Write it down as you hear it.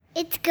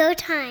It's go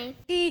time.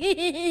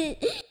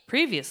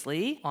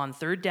 Previously on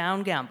Third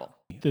Down Gamble.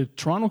 The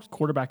Toronto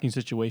quarterbacking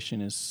situation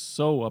is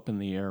so up in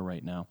the air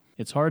right now.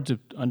 It's hard to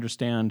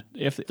understand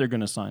if they're going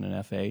to sign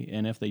an FA,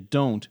 and if they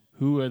don't,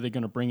 who are they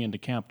going to bring into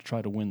camp to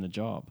try to win the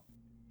job?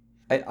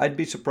 I'd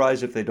be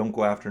surprised if they don't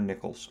go after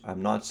Nichols.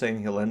 I'm not saying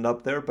he'll end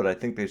up there, but I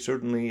think they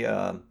certainly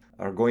are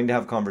going to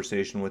have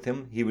conversation with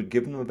him. He would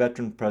give them a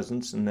veteran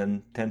presence, and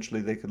then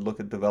potentially they could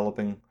look at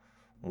developing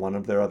one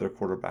of their other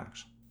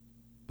quarterbacks.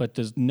 But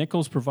does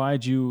Nichols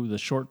provide you the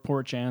short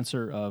porch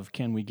answer of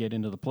can we get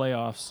into the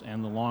playoffs,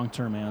 and the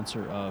long-term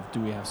answer of do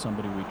we have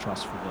somebody we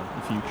trust for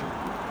the future?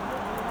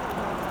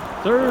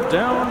 Third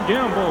Down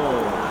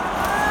Gamble!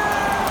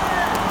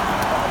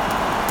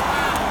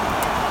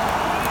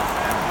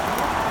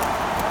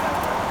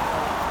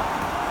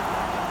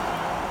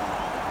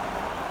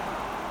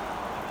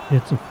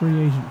 It's a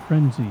free agent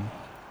frenzy,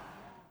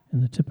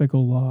 and the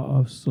typical law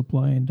of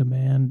supply and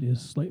demand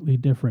is slightly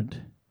different.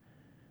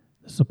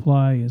 The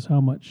supply is how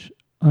much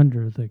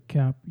under the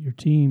cap your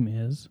team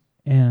is,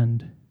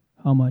 and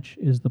how much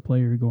is the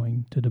player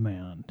going to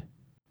demand.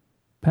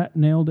 Pat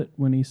nailed it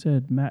when he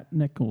said Matt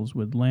Nichols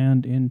would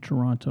land in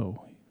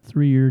Toronto,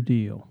 3-year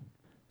deal.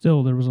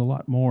 Still, there was a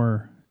lot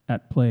more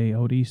at play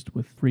out east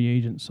with free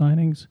agent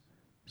signings,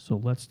 so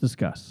let's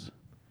discuss.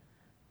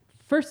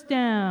 First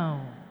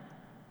down.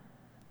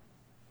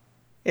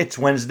 It's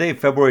Wednesday,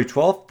 February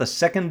 12th, the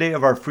second day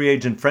of our free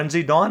agent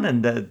frenzy, Don,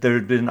 and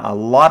there's been a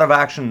lot of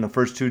action in the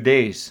first 2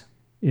 days.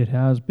 It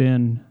has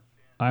been,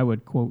 I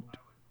would quote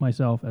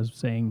myself as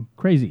saying,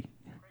 crazy,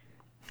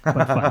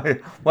 but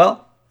fun.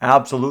 Well,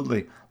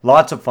 absolutely.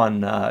 Lots of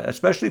fun,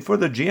 especially for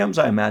the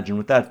GMs, I imagine.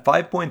 With that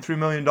 $5.3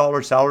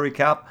 million salary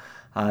cap,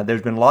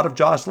 there's been a lot of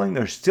jostling.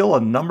 There's still a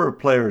number of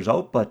players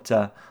out, but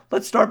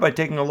let's start by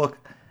taking a look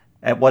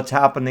at what's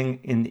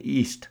happening in the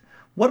East.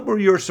 What were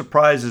your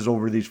surprises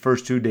over these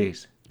first 2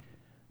 days?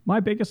 My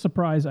biggest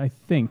surprise, I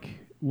think,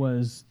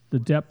 was the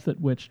depth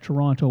at which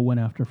Toronto went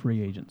after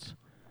free agents.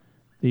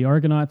 The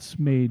Argonauts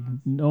made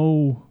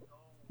no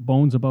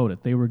bones about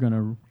it. They were going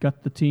to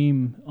gut the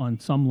team on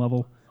some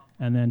level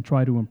and then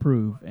try to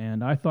improve.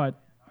 And I thought,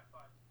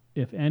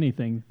 if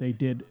anything, they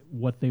did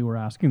what they were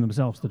asking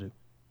themselves to do.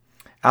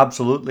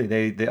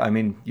 Absolutely. I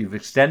mean, you've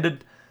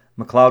extended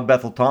McLeod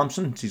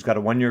Bethel-Thompson. He's got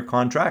a 1-year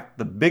contract.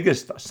 The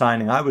biggest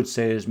signing, I would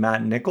say, is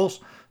Matt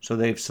Nichols. So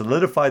they've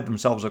solidified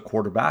themselves at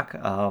quarterback.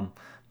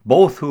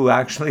 Both who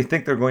actually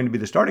think they're going to be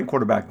the starting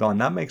quarterback, Don.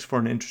 That makes for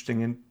an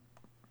interesting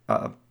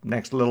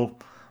next little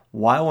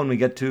while when we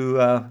get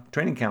to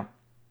training camp.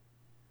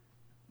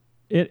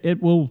 It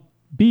will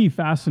be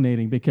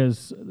fascinating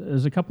because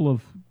there's a couple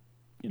of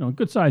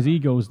good-sized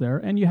egos there,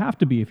 and you have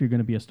to be if you're going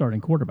to be a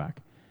starting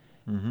quarterback.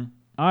 Mm-hmm.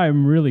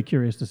 I'm really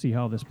curious to see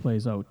how this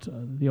plays out.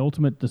 The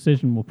ultimate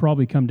decision will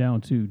probably come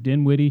down to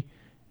Dinwiddie,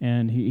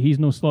 and he's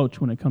no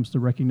slouch when it comes to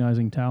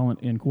recognizing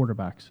talent in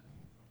quarterbacks.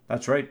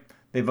 That's right.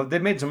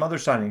 They've made some other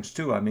signings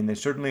too. I mean, they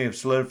certainly have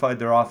solidified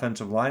their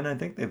offensive line. I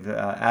think they've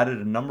added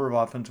a number of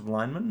offensive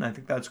linemen, and I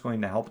think that's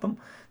going to help them.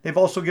 They've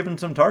also given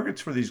some targets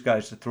for these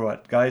guys to throw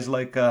at. Guys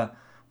like,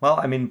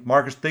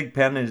 Marcus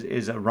Thigpen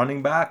is a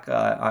running back.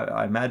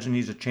 I imagine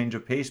he's a change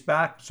of pace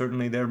back.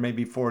 Certainly there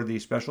maybe for the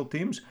special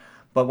teams.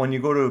 But when you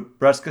go to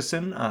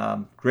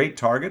Brescacin, great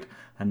target.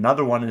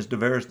 Another one is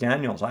Davaris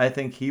Daniels. I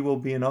think he will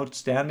be an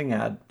outstanding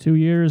ad. 2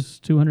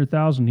 years,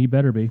 $200,000. He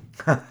better be.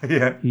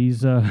 Yeah,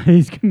 he's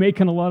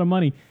making a lot of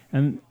money.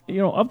 And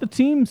of the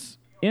teams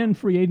in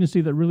free agency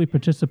that really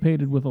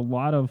participated with a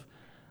lot of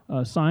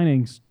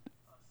signings,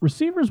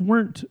 receivers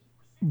weren't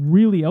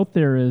really out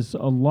there as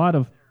a lot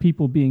of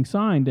people being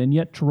signed, and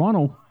yet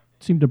Toronto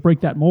seemed to break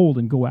that mold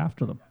and go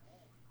after them.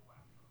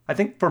 I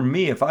think for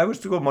me, if I was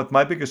to go with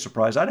my biggest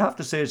surprise, I'd have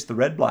to say it's the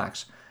Red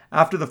Blacks.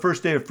 After the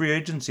first day of free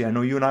agency, I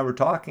know you and I were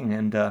talking,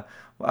 and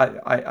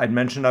I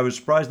mentioned I was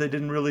surprised they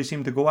didn't really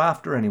seem to go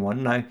after anyone.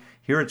 And I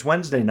hear it's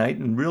Wednesday night,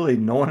 and really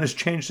no one has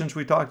changed since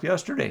we talked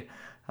yesterday.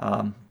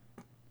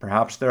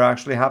 Perhaps they're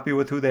actually happy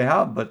with who they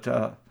have, but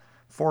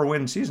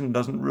 4-win season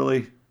doesn't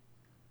really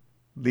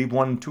leave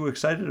one too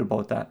excited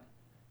about that.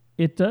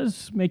 It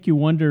does make you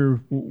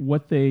wonder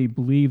what they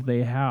believe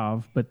they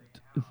have, but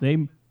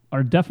they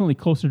are definitely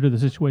closer to the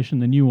situation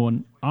than you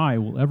and I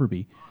will ever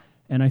be.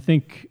 And I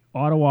think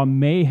Ottawa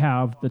may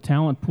have the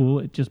talent pool.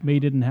 It just maybe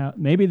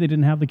they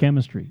didn't have the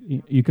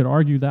chemistry. You could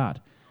argue that.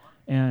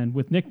 And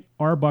with Nick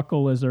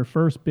Arbuckle as their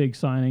first big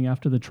signing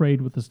after the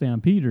trade with the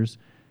Stampeders,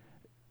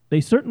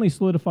 they certainly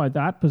solidified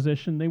that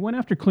position. They went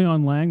after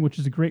Cleon Lang, which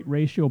is a great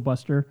ratio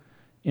buster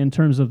in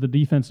terms of the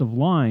defensive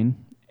line.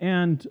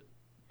 And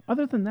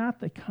other than that,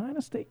 they kind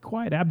of stay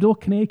quiet. Abdul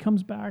Kanay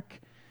comes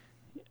back.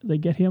 They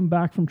get him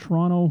back from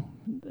Toronto.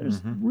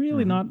 There's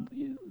really not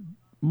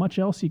much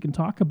else you can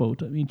talk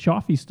about. I mean,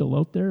 Chaffee's still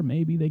out there.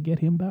 Maybe they get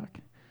him back.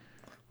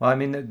 Well, I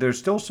mean, there's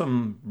still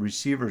some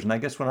receivers, and I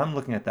guess when I'm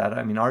looking at that,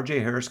 I mean,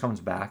 R.J. Harris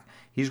comes back.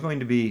 He's going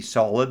to be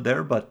solid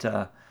there, but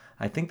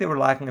I think they were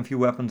lacking a few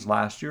weapons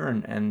last year,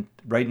 and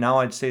right now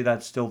I'd say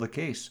that's still the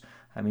case.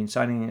 I mean,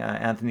 signing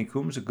Anthony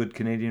Coombs, a good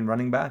Canadian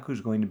running back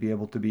who's going to be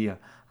able to be a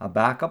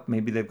backup.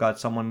 Maybe they've got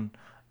someone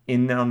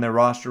in on their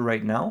roster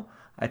right now.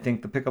 I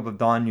think the pickup of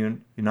Don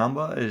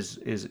Unamba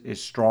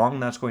is strong.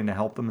 That's going to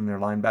help them in their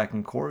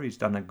linebacking core. He's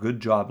done a good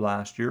job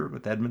last year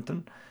with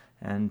Edmonton.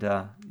 And,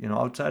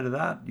 outside of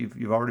that,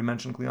 you've already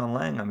mentioned Cleon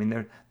Lang. I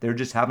mean, they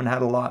just haven't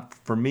had a lot.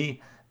 For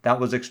me, that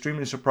was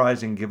extremely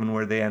surprising given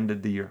where they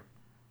ended the year.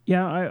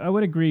 Yeah, I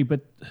would agree,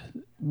 but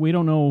we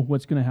don't know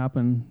what's going to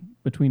happen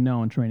between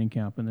now and training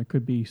camp, and there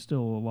could be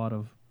still a lot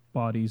of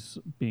bodies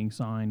being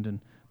signed and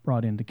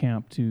brought into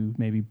camp to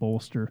maybe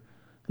bolster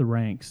the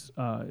ranks.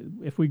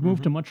 If we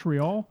move to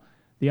Montreal,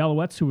 the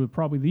Alouettes, who were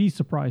probably the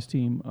surprise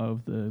team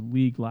of the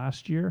league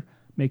last year,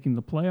 making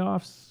the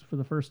playoffs for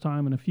the first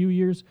time in a few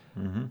years,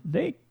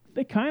 they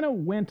kind of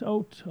went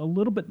out a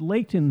little bit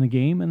late in the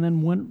game and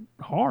then went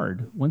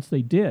hard once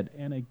they did.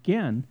 And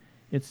again,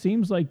 it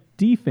seems like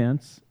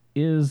defense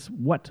is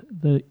what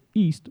the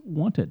East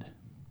wanted.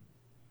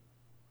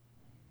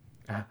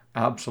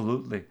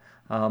 Absolutely.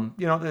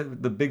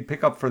 The big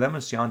pickup for them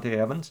is Deontay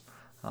Evans.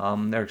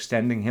 They're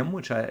extending him,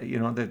 which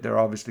they're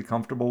obviously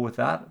comfortable with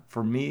that.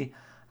 For me,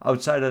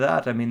 outside of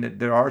that, I mean,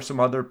 there are some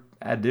other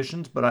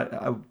additions,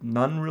 but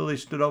none really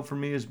stood out for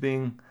me as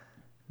being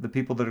the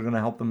people that are going to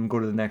help them go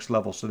to the next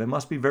level. So they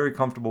must be very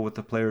comfortable with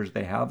the players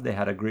they have. They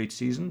had a great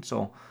season,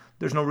 so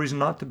there's no reason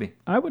not to be.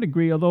 I would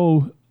agree,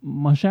 although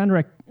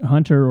Mashandrek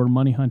Hunter, or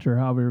Money Hunter,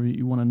 however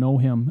you want to know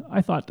him,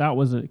 I thought that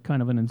was a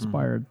kind of an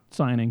inspired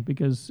signing,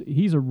 because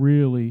he's a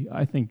really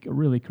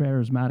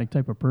charismatic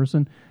type of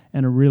person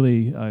and a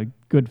really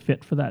good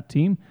fit for that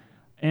team.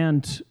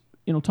 And,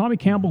 Tommy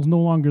Campbell's no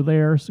longer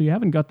there, so you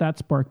haven't got that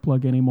spark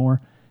plug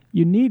anymore.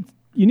 You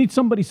need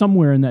somebody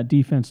somewhere in that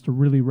defense to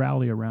really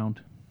rally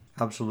around.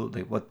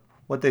 Absolutely.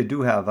 What they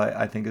do have,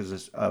 I think,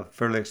 is a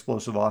fairly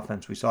explosive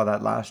offense. We saw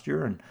that last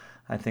year, and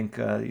I think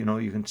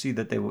you can see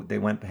that they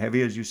went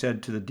heavy, as you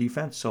said, to the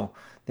defense. So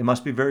they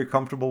must be very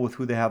comfortable with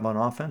who they have on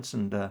offense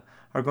and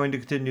are going to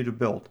continue to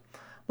build.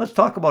 Let's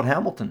talk about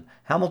Hamilton.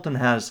 Hamilton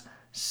has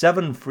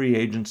 7 free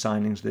agent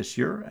signings this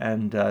year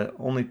and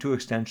only 2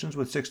 extensions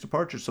with 6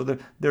 departures. So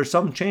there's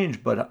some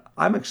change, but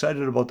I'm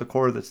excited about the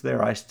core that's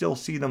there. I still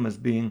see them as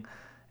being,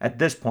 at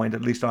this point,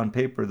 at least on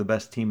paper, the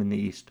best team in the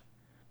East.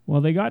 Well,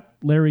 they got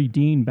Larry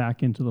Dean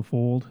back into the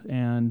fold,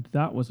 and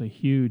that was a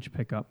huge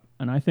pickup.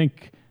 And I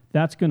think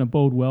that's going to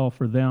bode well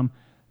for them.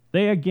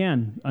 They,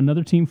 again,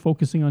 another team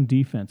focusing on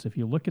defense. If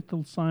you look at the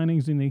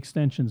signings and the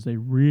extensions, they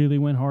really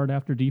went hard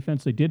after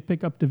defense. They did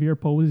pick up Devere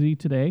Posey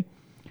today,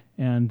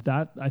 and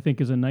that, I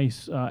think, is a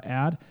nice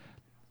add.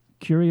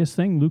 Curious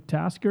thing, Luke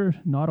Tasker,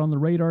 not on the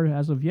radar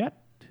as of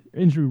yet.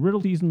 Injury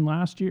riddled season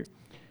last year.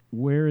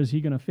 Where is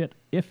he going to fit,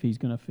 if he's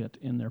going to fit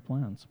in their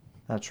plans?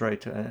 That's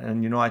right.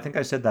 And, I think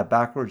I said that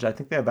backwards. I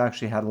think they have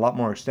actually had a lot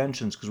more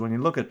extensions, because when you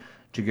look at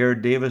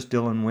Jagarrett Davis,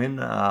 Dylan Wynn,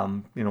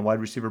 wide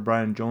receiver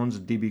Brian Jones,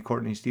 DB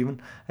Courtney Stephen,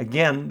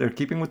 again, they're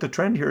keeping with the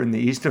trend here in the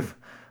East of,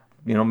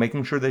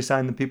 making sure they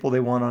sign the people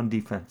they want on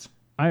defense.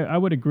 I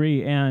would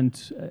agree.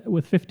 And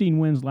with 15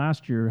 wins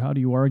last year, how do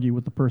you argue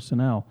with the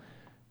personnel?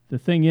 The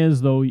thing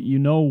is, though,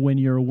 when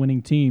you're a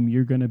winning team,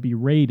 you're going to be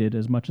rated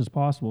as much as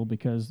possible,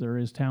 because there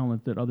is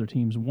talent that other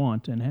teams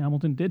want. And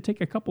Hamilton did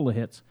take a couple of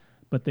hits,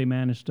 but they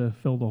managed to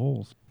fill the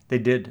holes. They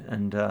did,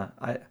 and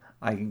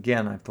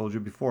I've told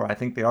you before, I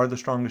think they are the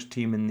strongest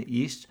team in the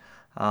East.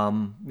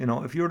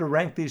 If you were to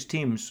rank these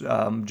teams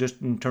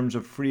just in terms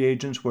of free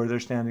agents, where they're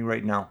standing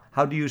right now,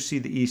 how do you see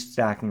the East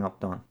stacking up,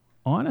 Don?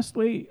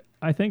 Honestly,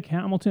 I think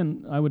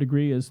Hamilton, I would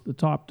agree, is the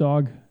top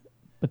dog,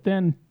 but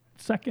then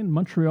second,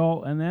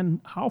 Montreal, and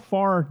then how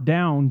far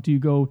down do you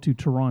go to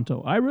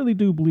Toronto? I really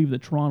do believe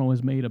that Toronto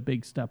has made a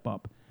big step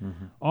up.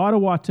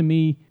 Ottawa, to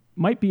me,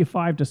 might be a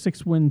 5 to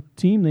 6 win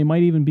team. They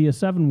might even be a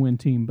 7-win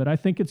team, but I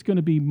think it's going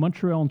to be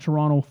Montreal and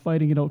Toronto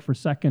fighting it out for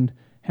second,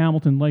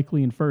 Hamilton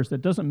likely in first.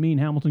 That doesn't mean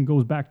Hamilton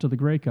goes back to the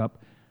Grey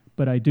Cup,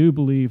 but I do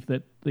believe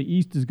that the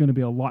East is going to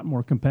be a lot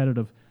more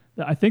competitive.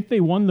 I think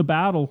they won the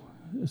battle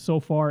so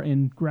far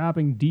in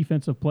grabbing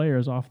defensive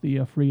players off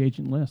the free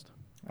agent list.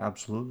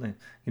 Absolutely.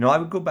 I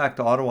would go back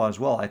to Ottawa as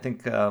well. I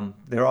think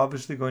they're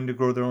obviously going to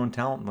grow their own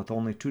talent with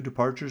only 2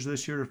 departures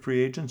this year of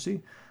free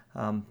agency.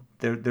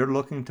 They're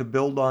looking to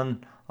build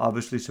on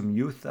obviously some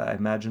youth. I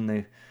imagine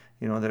the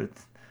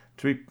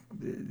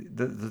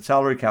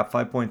salary cap,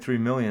 $5.3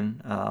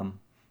 million.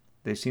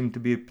 They seem to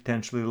be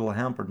potentially a little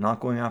hampered, not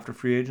going after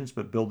free agents,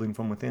 but building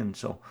from within.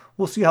 So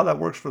we'll see how that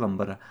works for them.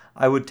 But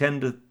I would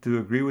tend to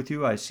agree with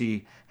you. I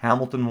see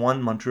Hamilton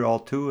 1, Montreal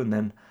 2, and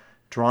then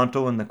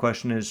Toronto. And the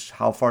question is,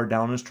 how far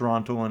down is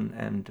Toronto?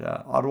 And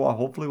Ottawa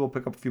hopefully will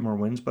pick up a few more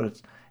wins,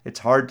 but it's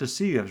hard to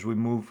see as we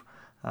move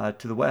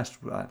to the West.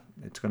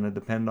 It's going to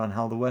depend on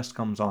how the West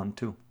comes on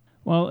too.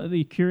 Well,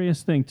 the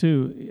curious thing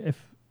too,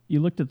 if you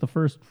looked at the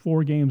first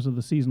 4 games of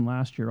the season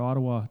last year,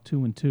 Ottawa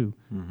 2-2,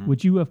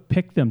 would you have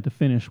picked them to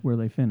finish where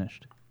they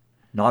finished?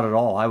 Not at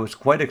all. I was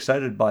quite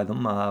excited by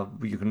them.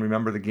 You can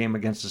remember the game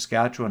against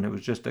Saskatchewan. It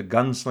was just a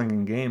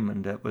gunslinging game,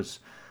 and it was,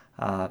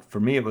 for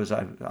me,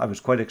 I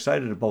was quite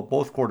excited about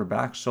both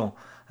quarterbacks. So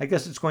I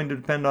guess it's going to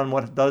depend on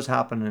what does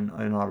happen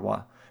in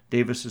Ottawa.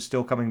 Davis is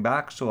still coming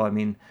back, so I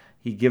mean,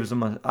 He gives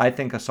them, I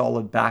think, a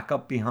solid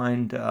backup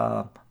behind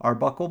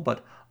Arbuckle.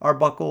 But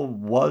Arbuckle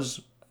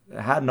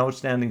had an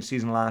outstanding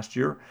season last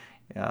year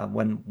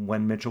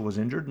when Mitchell was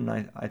injured, and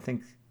I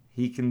think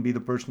he can be the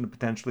person to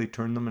potentially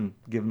turn them and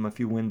give them a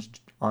few wins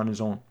on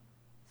his own.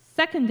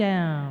 Second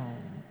down.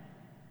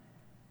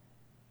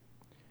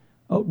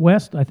 Out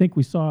west, I think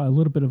we saw a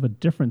little bit of a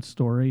different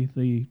story.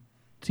 The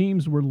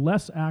teams were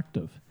less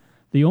active.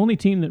 The only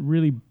team that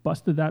really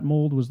busted that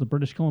mold was the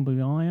British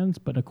Columbia Lions,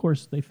 but of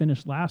course they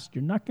finished last.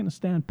 You're not going to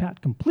stand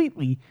pat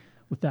completely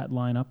with that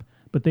lineup,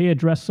 but they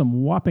addressed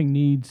some whopping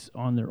needs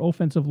on their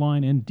offensive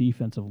line and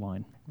defensive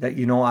line. That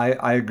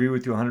I agree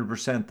with you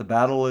 100%. The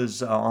battle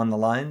is on the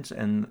lines,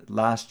 and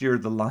last year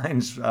the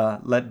Lions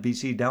let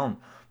BC down,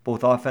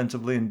 both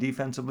offensively and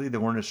defensively. They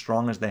weren't as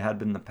strong as they had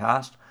been in the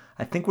past.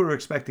 I think we were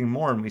expecting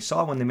more, and we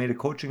saw when they made a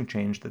coaching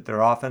change that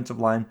their offensive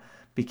line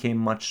became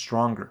much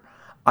stronger.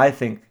 I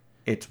think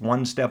it's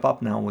one step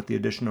up now with the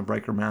addition of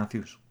Riker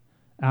Matthews.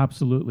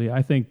 Absolutely.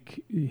 I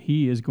think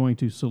he is going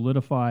to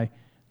solidify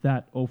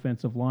that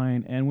offensive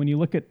line. And when you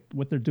look at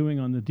what they're doing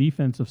on the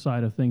defensive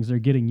side of things, they're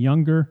getting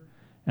younger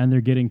and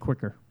they're getting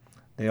quicker.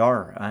 They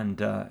are. And,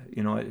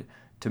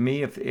 to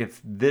me,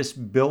 if this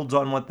builds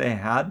on what they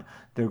had,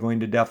 they're going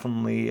to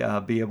definitely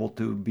be able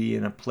to be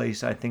in a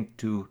place, I think,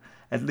 to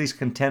at least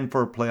contend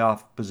for a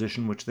playoff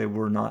position, which they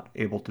were not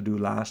able to do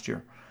last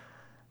year.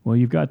 Well,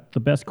 you've got the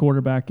best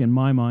quarterback in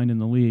my mind in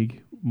the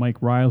league,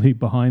 Mike Riley,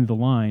 behind the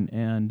line.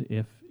 And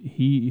if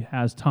he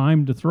has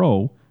time to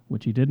throw,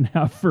 which he didn't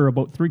have for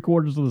about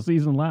 3/4 of the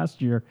season last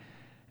year,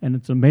 and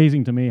it's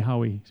amazing to me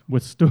how he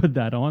withstood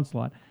that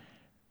onslaught.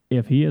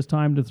 If he has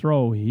time to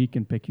throw, he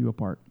can pick you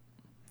apart.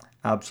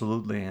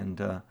 Absolutely. And,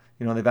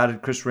 they've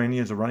added Chris Rainey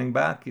as a running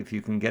back. If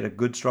you can get a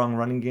good, strong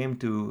running game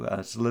to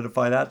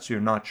solidify that so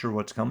you're not sure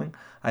what's coming,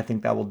 I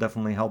think that will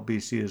definitely help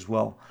BC as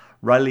well.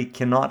 Riley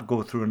cannot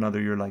go through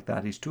another year like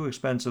that. He's too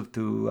expensive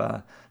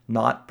to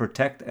not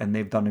protect, and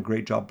they've done a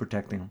great job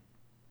protecting him.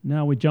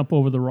 Now we jump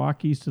over the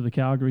Rockies to the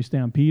Calgary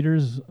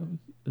Stampeders,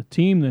 a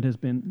team that has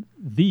been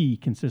the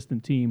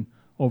consistent team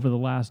over the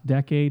last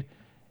decade.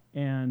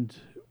 And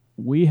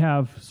we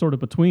have sort of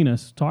between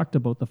us talked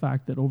about the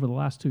fact that over the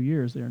last 2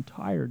 years, their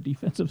entire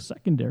defensive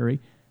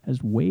secondary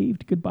has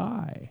waved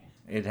goodbye.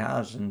 It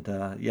has, and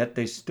yet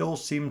they still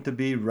seem to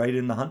be right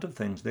in the hunt of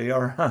things. They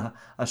are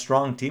a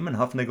strong team, and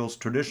Huffnagel's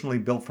traditionally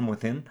built from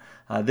within.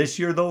 This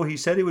year, though, he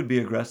said he would be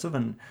aggressive,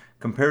 and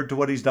compared to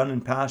what he's done in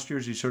past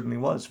years, he certainly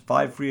was.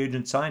 5 free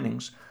agent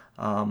signings.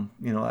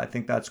 I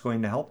think that's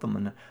going to help them.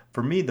 And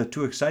for me, the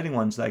two exciting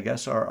ones, I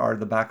guess, are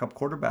the backup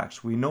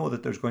quarterbacks. We know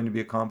that there's going to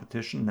be a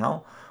competition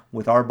now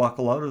with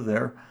Arbuckle out of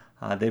there.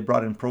 They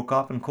brought in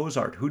Prokop and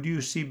Kozart. Who do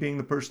you see being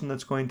the person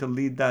that's going to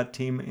lead that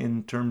team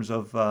in terms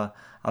of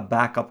a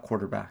backup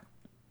quarterback?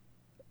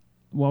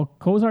 Well,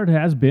 Kozart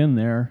has been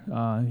there.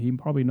 He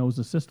probably knows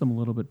the system a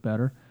little bit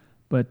better.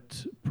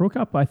 But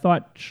Prokop, I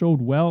thought,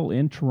 showed well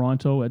in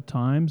Toronto at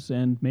times,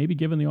 and maybe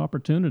given the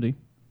opportunity.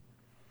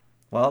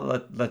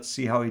 Well, let's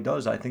see how he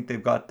does. I think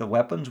they've got the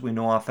weapons. We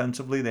know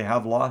offensively they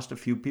have lost a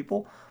few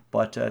people,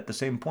 but at the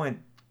same point,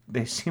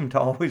 they seem to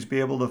always be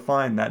able to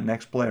find that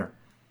next player.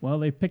 Well,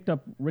 they picked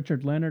up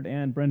Richard Leonard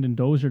and Brendan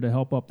Dozier to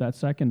help up that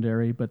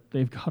secondary, but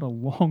they've got a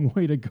long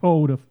way to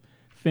go to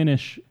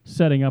finish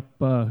setting up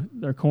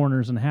their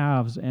corners and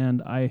halves.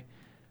 And I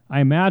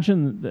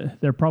imagine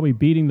they're probably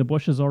beating the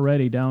bushes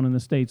already down in the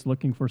States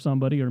looking for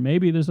somebody, or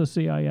maybe there's a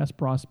CIS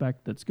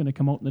prospect that's going to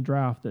come out in the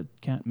draft that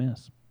can't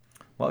miss.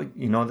 Well,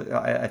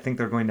 I think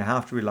they're going to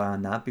have to rely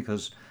on that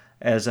because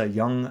as a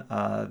young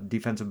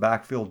defensive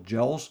backfield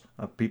gels,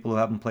 people who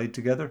haven't played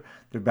together,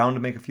 they're bound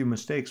to make a few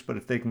mistakes. But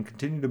if they can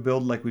continue to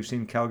build like we've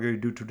seen Calgary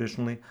do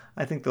traditionally,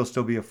 I think they'll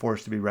still be a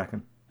force to be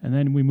reckoned. And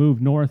then we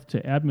move north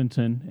to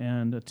Edmonton,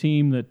 and a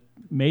team that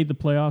made the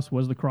playoffs,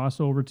 was the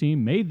crossover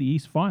team, made the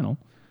East Final,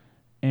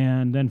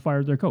 and then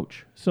fired their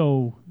coach.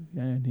 So,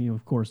 and he,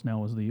 of course,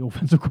 now is the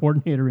offensive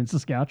coordinator in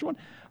Saskatchewan.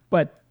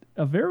 But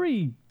a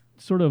very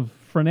sort of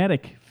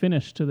frenetic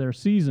finish to their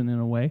season in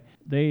a way.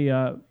 They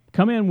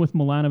come in with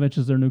Milanovic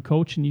as their new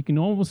coach, and you can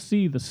almost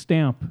see the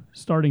stamp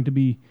starting to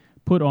be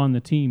put on the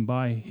team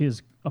by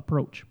his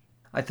approach.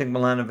 I think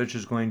Milanovic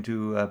is going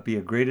to be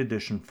a great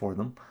addition for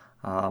them.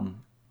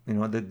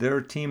 They're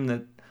a team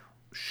that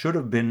should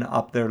have been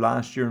up there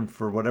last year and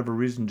for whatever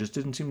reason just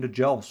didn't seem to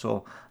gel.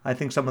 So I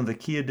think some of the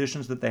key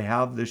additions that they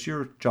have this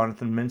year,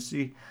 Jonathan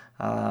Mincy,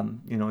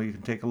 you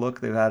can take a look.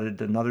 They've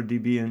added another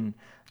DB in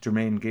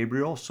Jermaine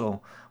Gabriel.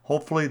 So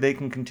hopefully they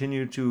can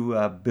continue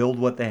to build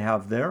what they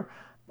have there.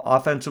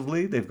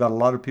 Offensively, they've got a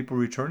lot of people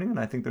returning, and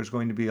I think there's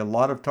going to be a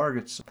lot of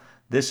targets.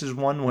 This is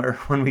one where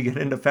when we get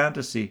into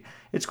fantasy,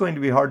 it's going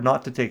to be hard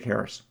not to take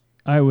Harris.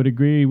 I would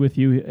agree with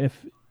you.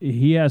 If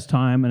he has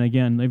time, and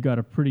again, they've got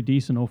a pretty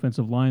decent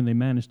offensive line. They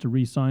managed to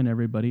re-sign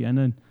everybody. And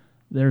then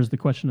there's the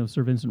question of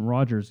Sir Vincent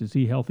Rogers. Is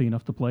he healthy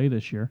enough to play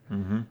this year?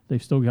 Mm-hmm.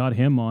 They've still got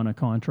him on a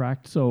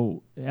contract.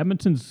 So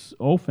Edmonton's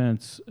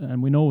offense,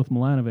 and we know with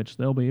Milanovic,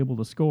 they'll be able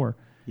to score.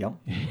 Yep.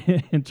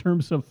 In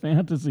terms of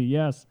fantasy,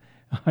 yes,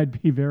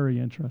 I'd be very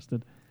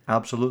interested.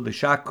 Absolutely.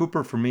 Shaq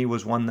Cooper, for me,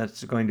 was one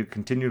that's going to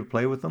continue to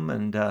play with them.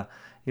 And,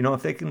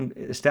 if they can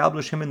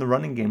establish him in the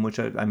running game, which,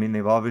 I mean,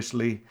 they've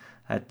obviously,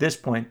 at this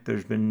point,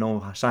 there's been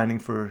no signing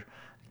for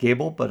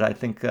Gable. But I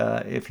think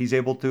if he's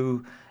able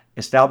to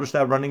establish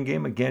that running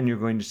game, again, you're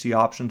going to see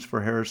options for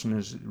Harris and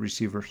his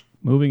receivers.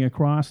 Moving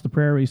across the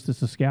prairies to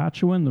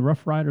Saskatchewan, the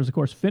Rough Riders, of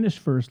course, finished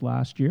first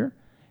last year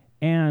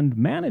and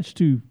managed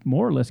to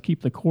more or less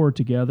keep the core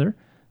together.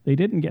 They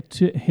didn't get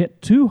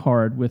hit too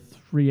hard with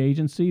free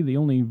agency. The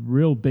only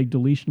real big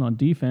deletion on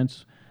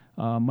defense,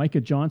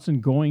 Micah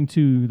Johnson going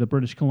to the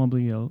British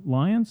Columbia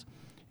Lions,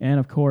 and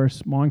of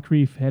course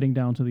Moncrief heading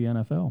down to the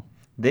NFL.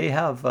 They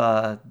have,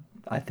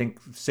 I think,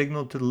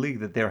 signaled to the league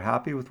that they're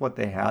happy with what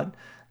they had.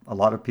 A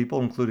lot of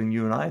people, including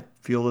you and I,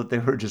 feel that they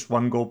were just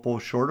one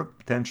goalpost short of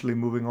potentially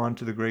moving on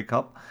to the Grey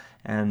Cup.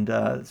 And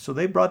so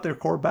they brought their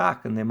core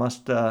back, and they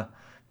must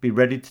be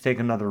ready to take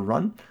another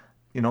run.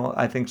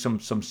 I think some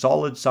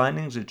solid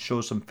signings. It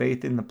shows some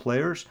faith in the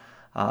players.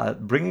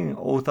 Bringing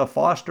Otha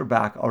Foster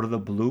back out of the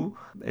blue,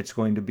 it's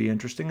going to be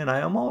interesting. And I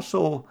am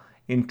also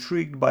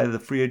intrigued by the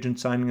free agent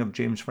signing of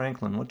James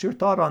Franklin. What's your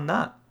thought on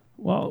that?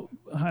 Well,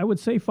 I would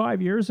say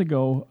 5 years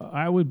ago,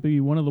 I would be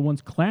one of the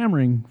ones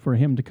clamoring for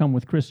him to come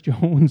with Chris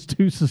Jones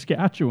to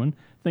Saskatchewan,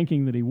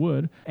 thinking that he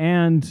would.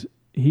 And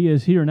he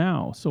is here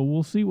now. So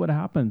we'll see what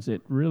happens.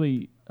 It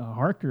really,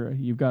 Harker,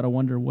 you've got to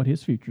wonder what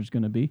his future is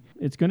going to be.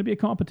 It's going to be a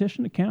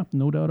competition at camp,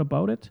 no doubt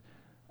about it.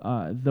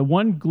 The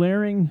one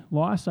glaring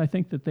loss I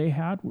think that they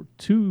had were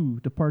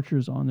 2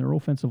 departures on their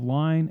offensive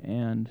line,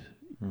 and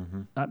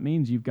that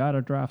means you've got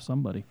to draft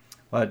somebody.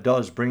 It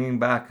does. Bringing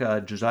back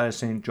Josiah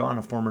St. John,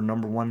 a former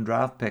number 1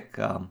 draft pick,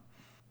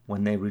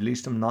 when they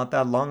released him not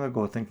that long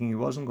ago, thinking he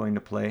wasn't going to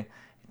play,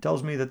 it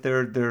tells me that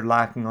they're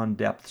lacking on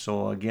depth.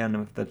 So again,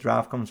 if the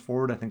draft comes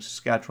forward, I think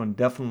Saskatchewan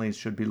definitely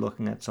should be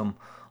looking at some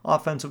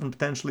offensive and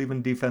potentially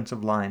even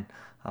defensive line.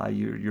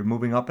 You're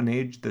moving up in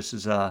age. This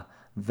is a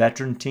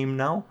veteran team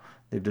now.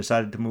 They've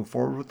decided to move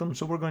forward with them,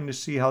 so we're going to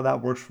see how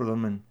that works for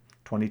them in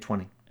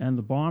 2020. And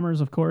the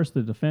Bombers, of course,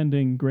 the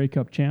defending Grey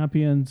Cup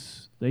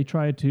champions, they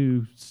tried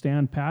to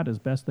stand pat as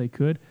best they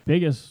could.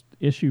 Biggest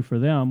issue for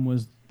them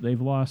was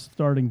they've lost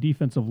starting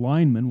defensive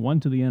linemen, 1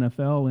 to the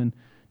NFL and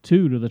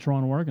 2 to the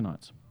Toronto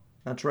Argonauts.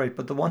 That's right,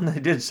 but the one they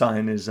did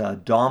sign is a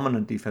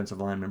dominant defensive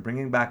lineman.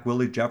 Bringing back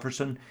Willie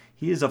Jefferson,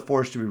 he is a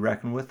force to be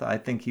reckoned with. I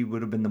think he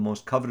would have been the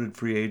most coveted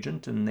free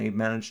agent, and they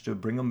managed to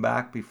bring him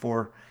back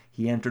before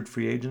he entered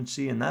free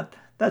agency. And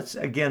that's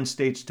again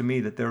states to me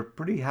that they're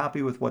pretty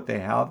happy with what they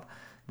have.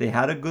 They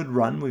had a good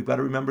run. We've got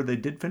to remember they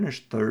did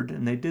finish 3rd,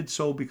 and they did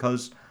so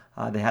because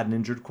they had an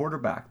injured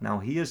quarterback. Now,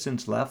 he has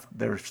since left.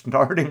 They're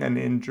starting an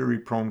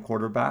injury-prone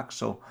quarterback,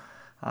 so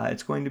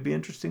it's going to be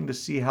interesting to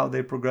see how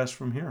they progress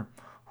from here.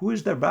 Who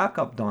is their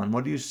backup, Don?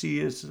 What do you see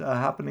is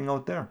happening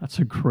out there? That's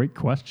a great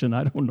question.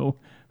 I don't know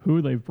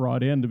who they've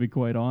brought in, to be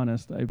quite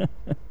honest.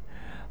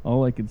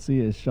 All I can see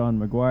is Sean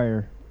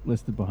McGuire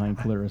listed behind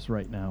Collaros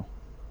right now.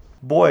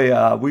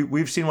 Boy,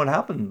 we've seen what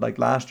happened. Like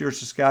last year,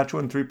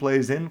 Saskatchewan, 3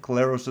 plays in,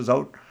 Collaros is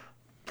out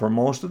for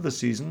most of the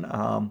season.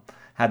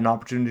 Had an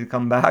opportunity to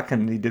come back,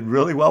 and he did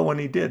really well when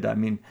he did. I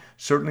mean,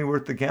 certainly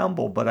worth the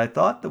gamble, but I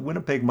thought that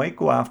Winnipeg might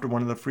go after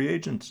one of the free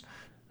agents.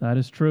 That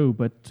is true,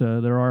 but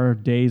there are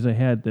days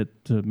ahead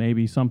that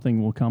maybe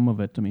something will come of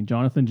it. I mean,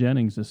 Jonathan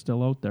Jennings is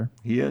still out there.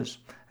 He is,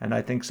 and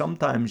I think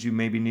sometimes you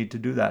maybe need to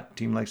do that. A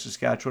team like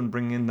Saskatchewan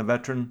bring in the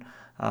veteran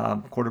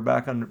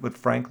quarterback with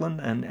Franklin,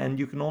 and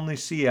you can only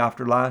see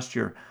after last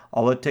year,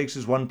 all it takes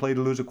is one play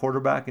to lose a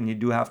quarterback, and you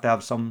do have to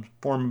have some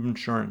form of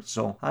insurance.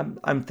 So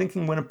I'm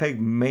thinking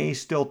Winnipeg may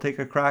still take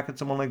a crack at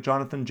someone like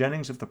Jonathan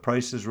Jennings if the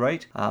price is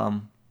right.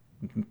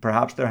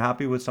 Perhaps they're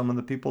happy with some of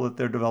the people that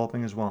they're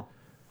developing as well.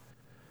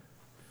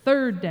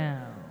 3rd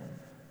down.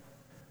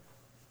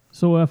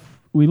 So if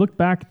we look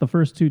back at the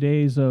first 2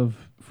 days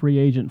of free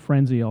agent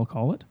frenzy, I'll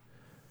call it,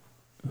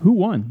 who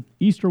won,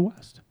 East or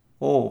West?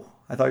 Oh,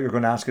 I thought you were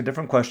going to ask a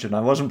different question. I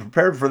wasn't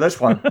prepared for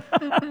this one.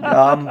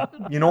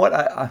 You know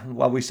what?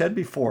 Well, we said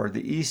before,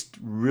 the East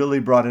really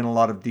brought in a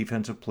lot of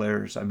defensive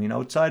players. I mean,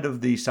 outside of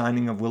the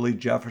signing of Willie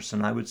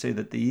Jefferson, I would say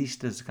that the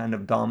East has kind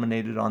of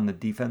dominated on the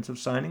defensive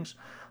signings.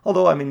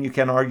 Although, I mean, you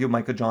can argue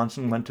Micah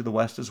Johnson went to the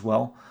West as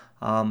well.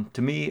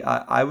 To me,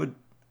 I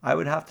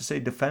would have to say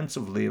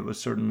defensively, it was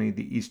certainly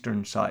the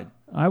Eastern side.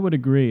 I would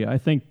agree. I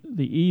think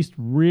the East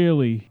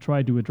really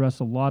tried to address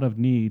a lot of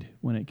need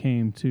when it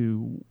came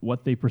to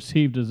what they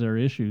perceived as their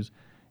issues.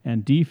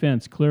 And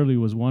defense clearly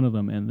was one of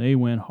them, and they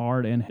went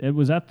hard. And it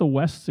was at the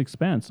West's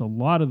expense. A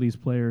lot of these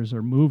players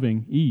are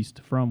moving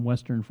east from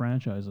Western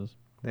franchises.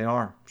 They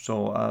are.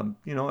 So,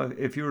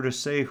 if you were to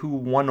say who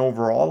won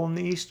overall in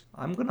the East,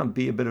 I'm going to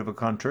be a bit of a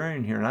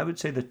contrarian here. And I would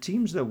say the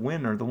teams that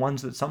win are the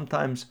ones that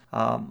sometimes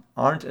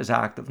aren't as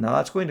active. Now,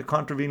 that's going to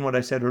contravene what I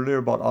said earlier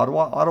about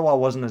Ottawa. Ottawa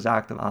wasn't as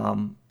active.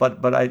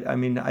 But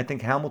I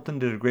think Hamilton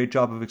did a great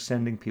job of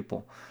extending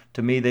people.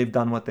 To me, they've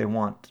done what they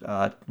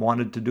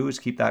wanted to do is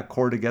keep that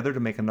core together to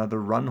make another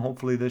run,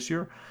 hopefully this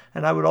year.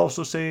 And I would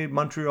also say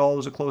Montreal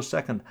is a close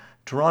second.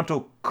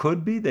 Toronto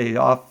could be.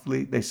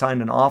 They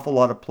signed an awful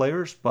lot of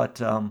players, but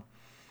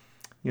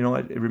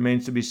it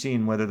remains to be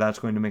seen whether that's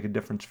going to make a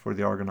difference for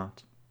the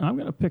Argonauts. I'm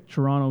going to pick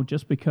Toronto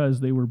just because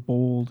they were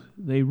bold.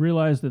 They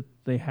realized that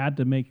they had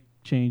to make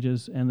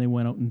changes, and they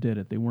went out and did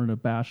it. They weren't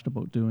abashed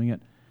about doing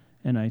it,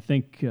 and I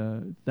think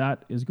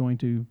that is going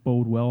to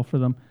bode well for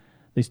them.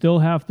 They still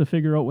have to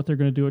figure out what they're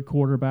going to do at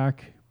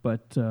quarterback,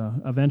 but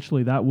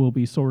eventually that will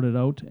be sorted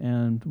out,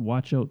 and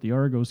watch out. The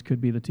Argos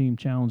could be the team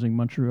challenging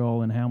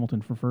Montreal and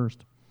Hamilton for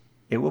first.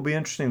 It will be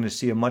interesting to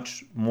see a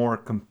much more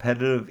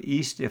competitive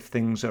East if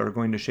things are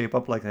going to shape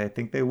up like I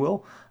think they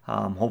will.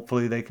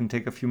 Hopefully they can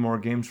take a few more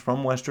games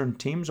from Western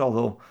teams,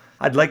 although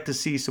I'd like to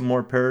see some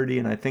more parity,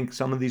 and I think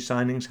some of these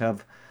signings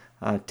have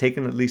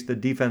taken at least the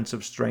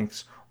defensive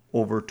strengths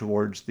over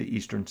towards the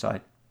Eastern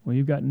side. Well,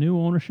 you've got new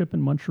ownership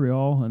in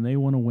Montreal, and they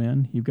want to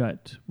win. You've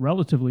got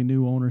relatively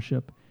new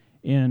ownership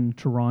in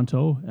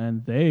Toronto,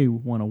 and they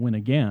want to win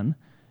again.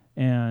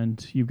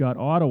 And you've got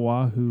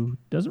Ottawa, who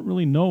doesn't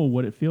really know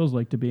what it feels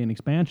like to be an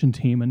expansion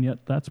team, and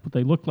yet that's what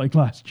they looked like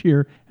last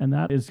year. And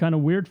that is kind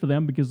of weird for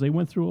them because they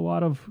went through a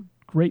lot of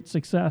great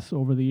success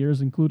over the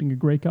years, including a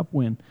Grey Cup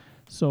win.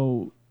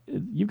 So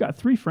you've got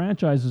three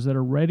franchises that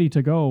are ready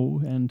to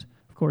go, and,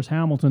 of course,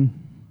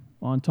 Hamilton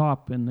on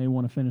top, and they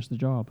want to finish the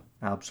job.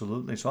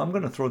 Absolutely. So I'm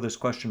going to throw this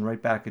question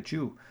right back at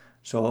you.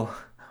 So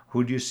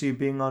who do you see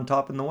being on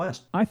top in the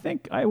West? I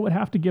think I would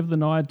have to give the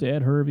nod to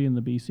Ed Hervey and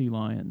the BC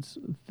Lions.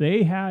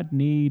 They had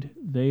need.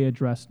 They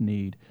addressed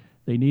need.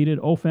 They needed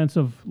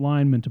offensive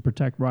linemen to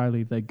protect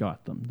Riley. They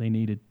got them. They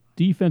needed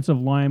defensive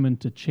linemen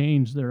to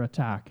change their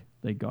attack.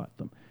 They got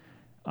them.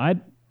 I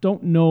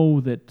don't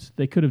know that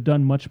they could have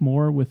done much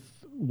more with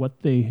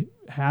what they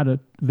had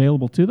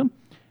available to them.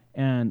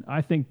 And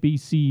I think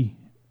BC,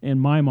 in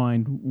my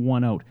mind,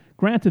 won out.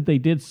 Granted, they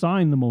did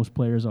sign the most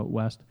players out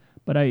west,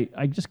 but I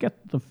just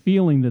get the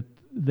feeling that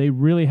they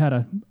really had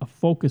a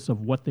focus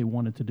of what they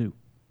wanted to do.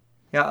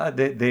 Yeah,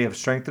 they have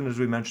strengthened, as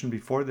we mentioned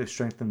before. They've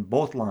strengthened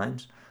both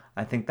lines.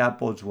 I think that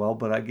bodes well.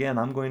 But again,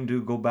 I'm going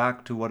to go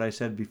back to what I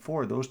said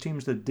before. Those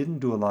teams that didn't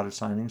do a lot of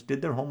signings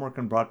did their homework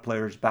and brought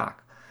players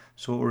back.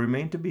 So it will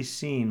remain to be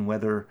seen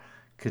whether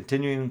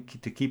continuing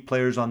to keep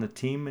players on the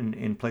team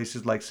in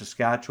places like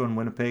Saskatchewan,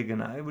 Winnipeg,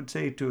 and I would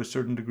say to a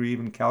certain degree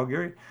even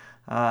Calgary,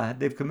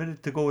 they've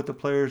committed to go with the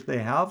players they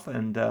have.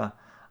 And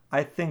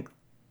I think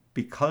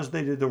because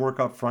they did the work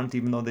up front,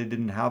 even though they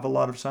didn't have a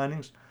lot of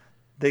signings,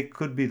 they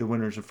could be the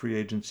winners of free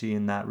agency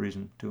in that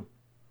reason too.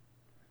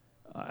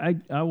 I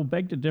will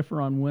beg to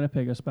differ on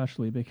Winnipeg,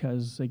 especially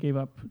because they gave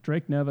up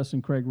Drake Nevis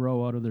and Craig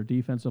Rowe out of their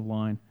defensive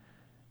line.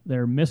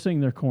 They're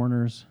missing their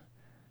corners.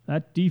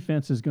 That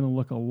defense is going to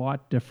look a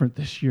lot different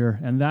this year,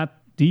 and that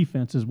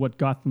defense is what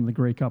got them the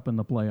Grey Cup in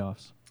the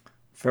playoffs.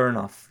 Fair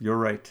enough. You're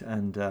right.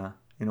 And,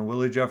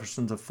 Willie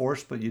Jefferson's a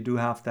force, but you do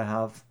have to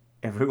have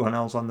everyone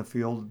else on the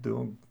field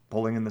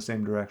pulling in the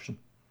same direction.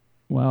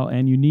 Well,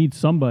 and you need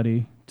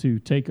somebody to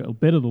take a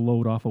bit of the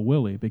load off of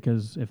Willie,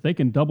 because if they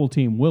can double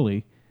team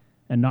Willie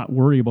and not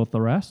worry about the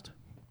rest,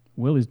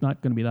 Willie's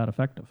not going to be that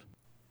effective.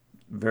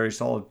 Very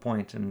solid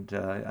point.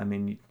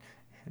 And,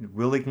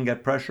 Willie can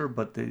get pressure,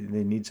 but they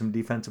need some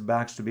defensive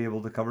backs to be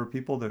able to cover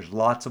people. There's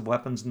lots of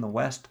weapons in the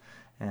West.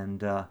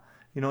 And,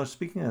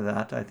 speaking of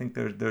that, I think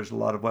there's a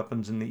lot of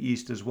weapons in the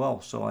East as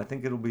well. So I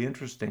think it'll be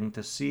interesting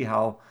to see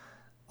how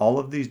all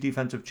of these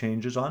defensive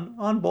changes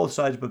on both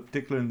sides, but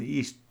particularly in the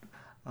East,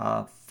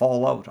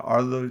 fall out.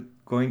 Are they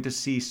going to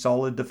see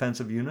solid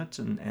defensive units,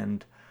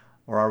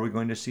 or are we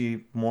going to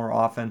see more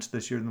offense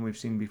this year than we've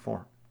seen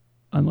before?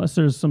 Unless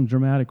there's some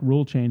dramatic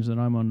rule change that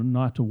I'm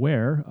not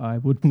aware, I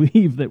would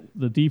believe that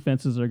the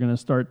defenses are going to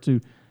start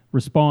to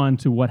respond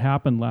to what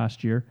happened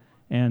last year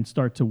and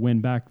start to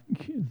win back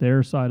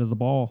their side of the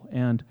ball.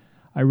 And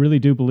I really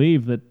do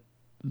believe that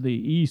the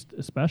East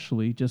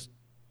especially just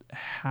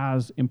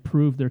has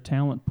improved their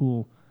talent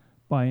pool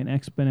by an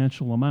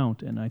exponential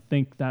amount, and I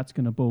think that's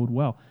going to bode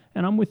well.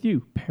 And I'm with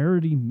you.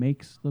 Parity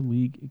makes the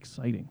league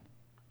exciting.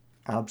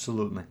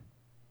 Absolutely.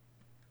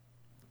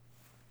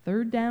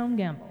 Third down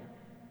gamble.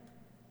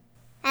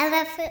 I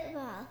love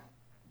football.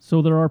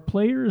 So there are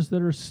players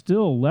that are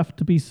still left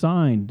to be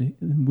signed.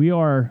 We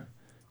are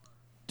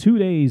 2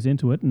 days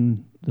into it,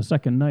 and the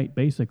second night,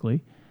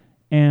 basically.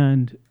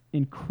 And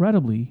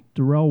incredibly,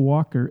 Darrell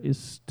Walker is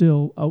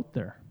still out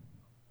there.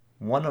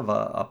 One of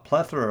a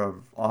plethora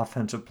of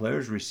offensive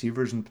players,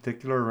 receivers in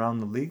particular, around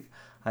the league.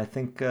 I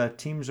think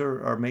teams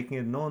are making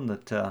it known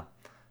that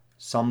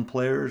some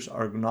players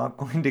are not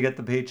going to get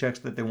the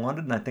paychecks that they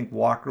wanted, and I think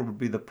Walker would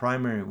be the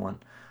primary one.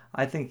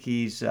 I think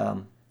he's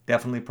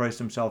definitely priced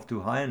himself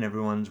too high, and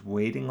everyone's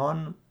waiting on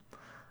him.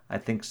 I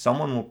think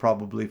someone will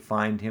probably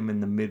find him in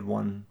the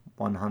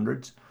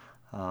mid-100s,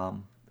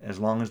 as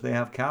long as they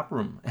have cap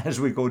room. As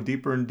we go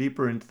deeper and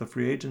deeper into the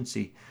free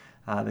agency,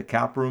 the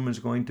cap room is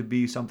going to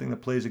be something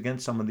that plays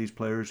against some of these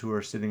players who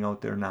are sitting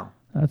out there now.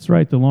 That's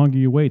right. The longer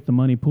you wait, the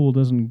money pool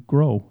doesn't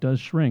grow, does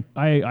shrink.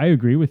 I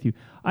agree with you.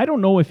 I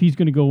don't know if he's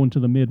going to go into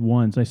the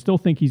mid-ones. I still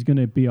think he's going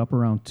to be up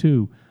around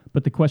 2.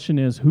 But the question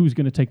is, who's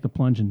going to take the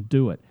plunge and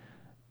do it?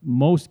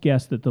 Most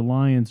guess that the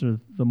Lions are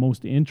the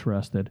most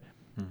interested,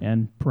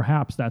 and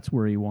perhaps that's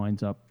where he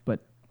winds up.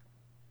 But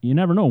you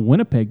never know.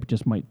 Winnipeg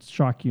just might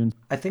shock you.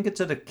 I think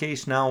it's at a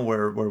case now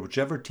where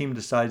whichever team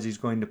decides he's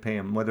going to pay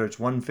him, whether it's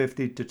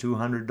 150 to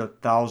 200 to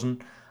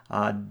 1,000,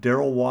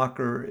 Darryl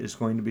Walker is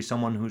going to be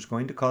someone who's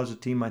going to cause a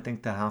team, I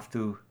think, to have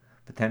to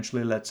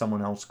potentially let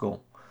someone else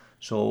go.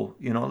 So,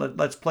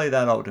 let's play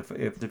that out.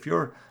 If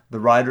you're the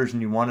Riders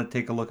and you want to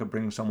take a look at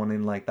bringing someone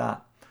in like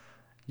that,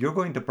 you're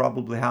going to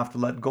probably have to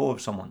let go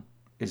of someone.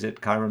 Is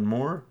it Kyron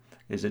Moore?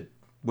 Is it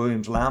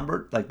Williams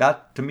Lambert? Like,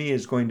 that to me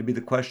is going to be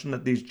the question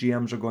that these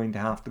GMs are going to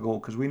have to go,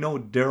 because we know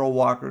Darryl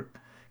Walker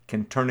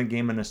can turn a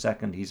game in a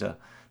second. He's a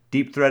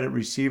deep threat at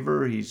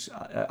receiver. He's,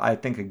 I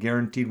think, a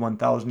guaranteed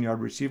 1,000-yard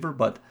receiver.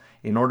 But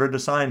in order to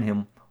sign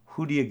him,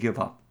 who do you give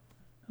up?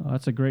 Oh,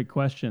 that's a great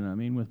question. I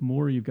mean, with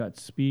Moore, you've got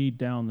speed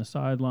down the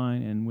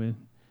sideline, and with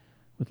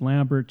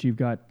Lambert, you've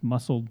got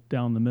muscle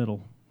down the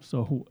middle.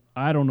 So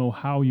I don't know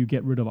how you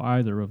get rid of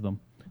either of them.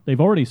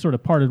 They've already sort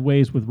of parted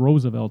ways with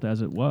Roosevelt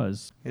as it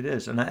was. It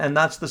is, and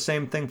that's the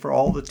same thing for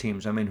all the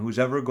teams. I mean, who's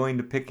ever going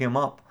to pick him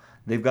up,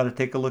 they've got to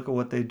take a look at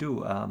what they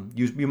do.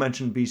 You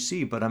mentioned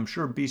BC, but I'm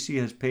sure BC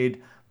has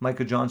paid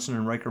Micah Johnson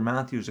and Riker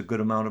Matthews a good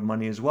amount of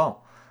money as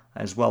well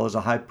as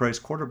a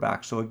high-priced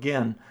quarterback. So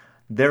again,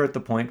 they're at the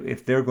point,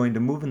 if they're going to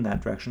move in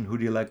that direction, who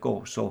do you let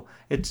go? So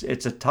it's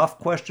a tough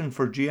question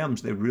for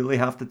GMs. They really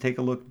have to take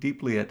a look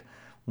deeply at,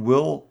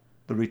 will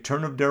the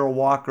return of Darryl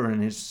Walker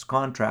and his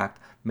contract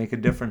make a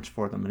difference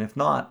for them? And if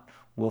not,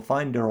 we'll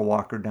find Darryl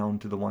Walker down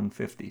to the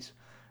 150s.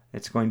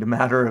 It's going to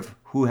matter of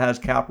who has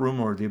cap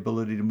room or the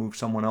ability to move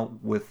someone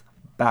out with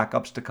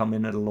backups to come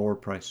in at a lower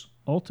price.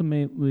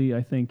 Ultimately,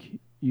 I think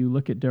you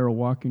look at Darryl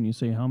Walker and you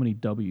say, how many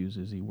W's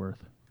is he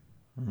worth?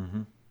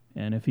 Mm-hmm.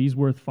 And if he's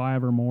worth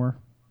 5 or more,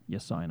 you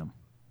sign him.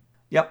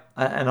 Yep,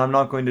 and I'm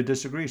not going to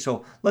disagree.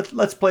 So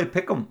let's play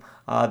Pick'em.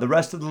 The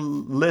rest of the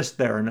list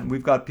there, and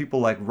we've got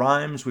people like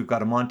Rhymes, we've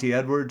got Monty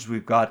Edwards,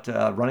 we've got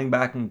running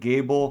back and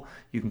Gable.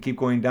 You can keep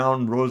going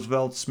down.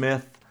 Roosevelt,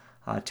 Smith,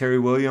 Terry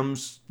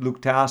Williams,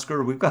 Luke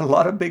Tasker. We've got a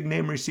lot of big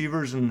name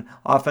receivers and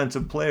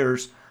offensive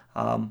players.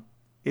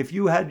 If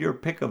you had your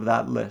pick of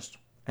that list,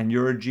 and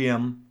you're a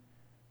GM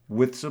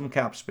with some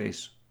cap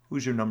space,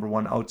 who's your number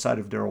one outside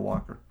of Darryl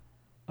Walker?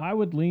 I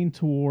would lean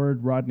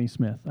toward Rodney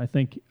Smith. I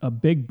think a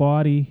big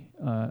body,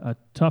 a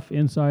tough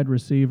inside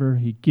receiver.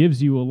 He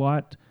gives you a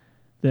lot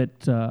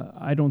that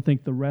I don't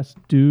think the rest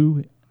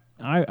do.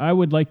 I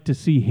would like to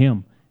see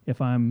him, if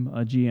I'm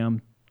a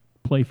GM,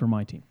 play for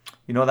my team.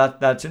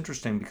 That's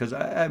interesting, because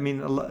I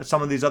mean,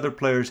 some of these other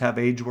players have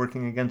age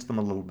working against them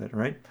a little bit,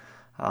 right?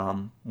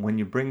 When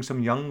you bring some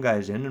young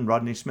guys in, and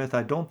Rodney Smith,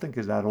 I don't think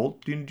is that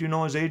old. Do you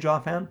know his age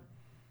offhand?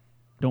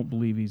 Don't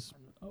believe he's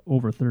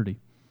over 30.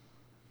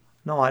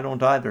 No, I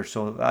don't either.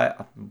 So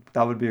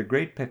that would be a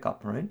great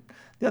pickup, right?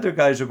 The other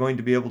guys are going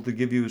to be able to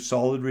give you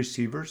solid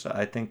receivers.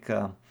 I think,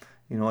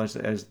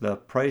 as the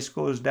price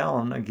goes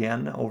down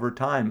again over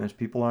time, as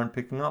people aren't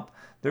picking up,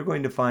 they're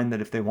going to find that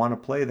if they want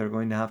to play, they're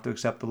going to have to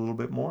accept a little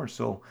bit more.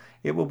 So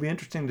it will be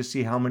interesting to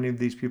see how many of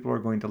these people are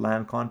going to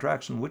land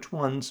contracts and which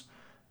ones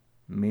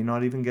may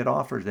not even get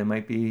offers. They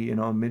might be,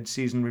 a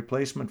mid-season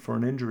replacement for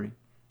an injury.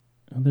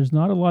 There's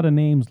not a lot of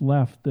names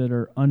left that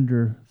are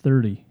under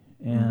 30,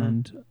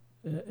 and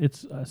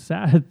it's a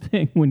sad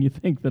thing when you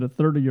think that a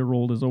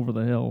 30-year-old is over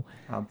the hill.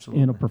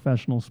 Absolutely. In a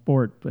professional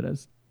sport, but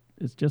it's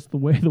just the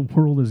way the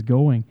world is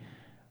going.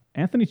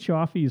 Anthony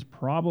Chaffee is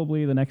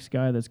probably the next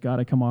guy that's got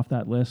to come off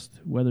that list,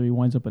 whether he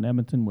winds up in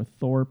Edmonton with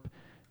Thorpe.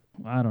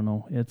 I don't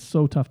know. It's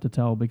so tough to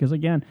tell because,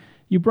 again,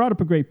 you brought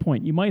up a great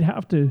point. You might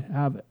have to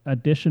have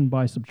addition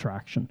by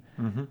subtraction.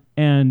 Mm-hmm.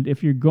 And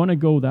if you're going to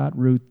go that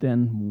route,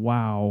 then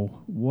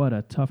wow, what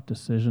a tough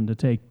decision to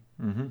take.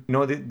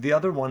 Mm-hmm. The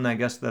other one, I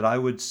guess, that I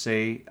would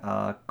say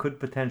could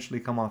potentially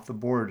come off the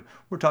board,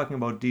 we're talking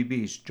about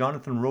DBs.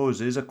 Jonathan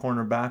Rose is a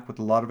cornerback with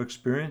a lot of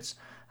experience.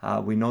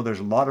 We know there's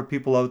a lot of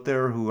people out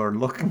there who are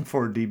looking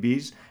for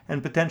DBs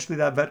and potentially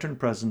that veteran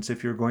presence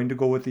if you're going to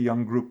go with a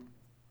young group.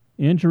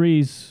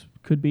 Injuries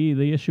could be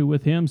the issue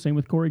with him. Same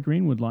with Corey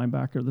Greenwood,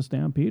 linebacker of the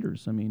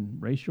Stampeders. I mean,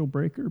 ratio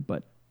breaker,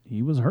 but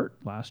he was hurt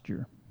last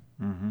year.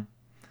 Mm-hmm.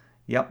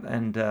 Yep,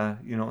 and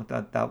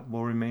that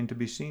will remain to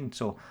be seen.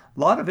 So a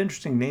lot of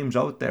interesting names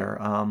out there.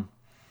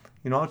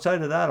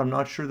 Outside of that, I'm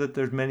not sure that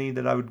there's many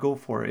that I would go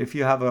for. If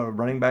you have a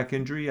running back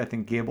injury, I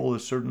think Gable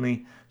is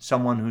certainly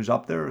someone who's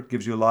up there. It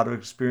gives you a lot of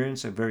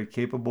experience, a very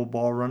capable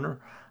ball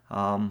runner.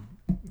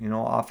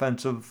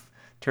 Offensive,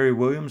 Terry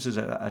Williams is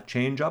a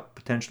change-up,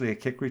 potentially a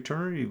kick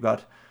returner. You've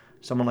got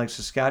someone like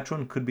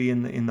Saskatchewan could be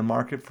in the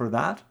market for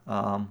that.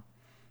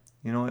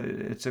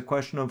 It's a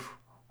question of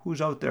who's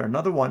out there.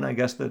 Another one, I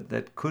guess,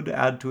 that could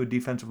add to a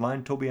defensive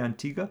line, Toby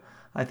Antiga.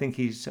 I think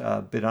he's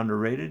a bit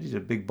underrated. He's a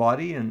big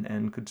body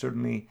and could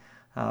certainly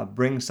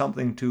bring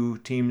something to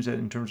teams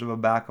in terms of a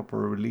backup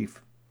or a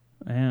relief.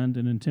 And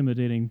an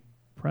intimidating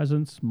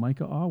presence,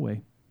 Micah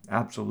Awe.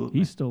 Absolutely.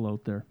 He's still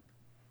out there.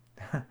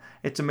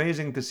 It's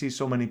amazing to see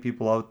so many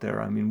people out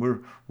there. I mean,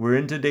 we're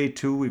into day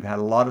 2. We've had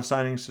a lot of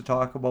signings to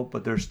talk about,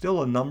 but there's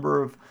still a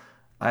number of,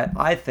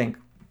 I think,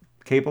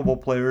 capable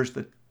players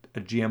that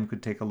a GM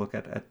could take a look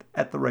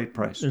at the right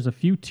price. There's a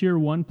few tier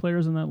 1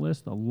 players on that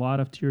list, a lot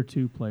of tier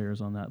 2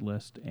 players on that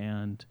list,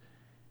 and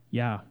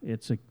yeah,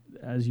 it's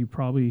as you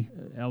probably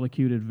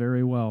elocuted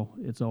very well,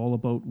 it's all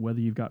about whether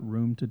you've got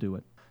room to do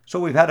it. So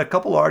we've had a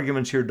couple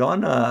arguments here,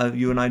 Don.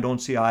 You and I don't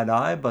see eye to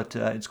eye, but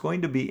it's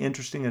going to be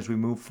interesting as we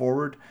move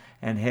forward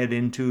and head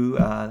into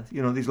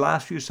these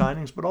last few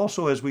signings, but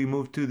also as we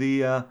move to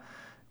the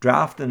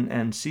draft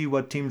and see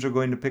what teams are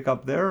going to pick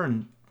up there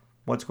and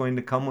what's going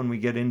to come when we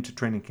get into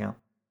training camp.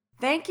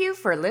 Thank you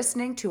for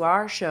listening to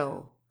our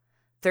show.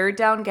 Third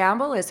Down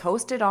Gamble is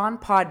hosted on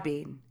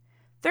Podbean.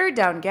 Third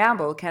Down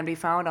Gamble can be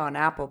found on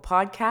Apple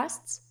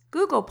Podcasts,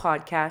 Google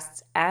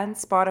Podcasts, and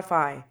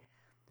Spotify.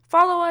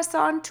 Follow us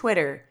on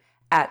Twitter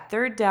at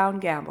Third Down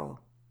Gamble.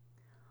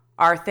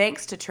 Our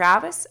thanks to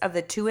Travis of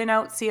the 2 and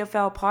Out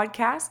CFL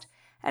podcast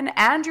and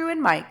Andrew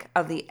and Mike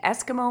of the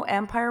Eskimo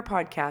Empire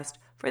podcast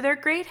for their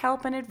great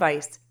help and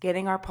advice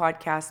getting our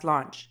podcast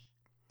launched.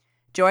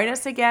 Join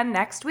us again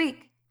next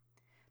week.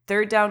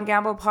 Third Down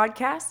Gamble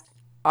podcast,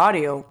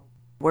 audio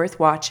worth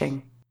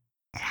watching.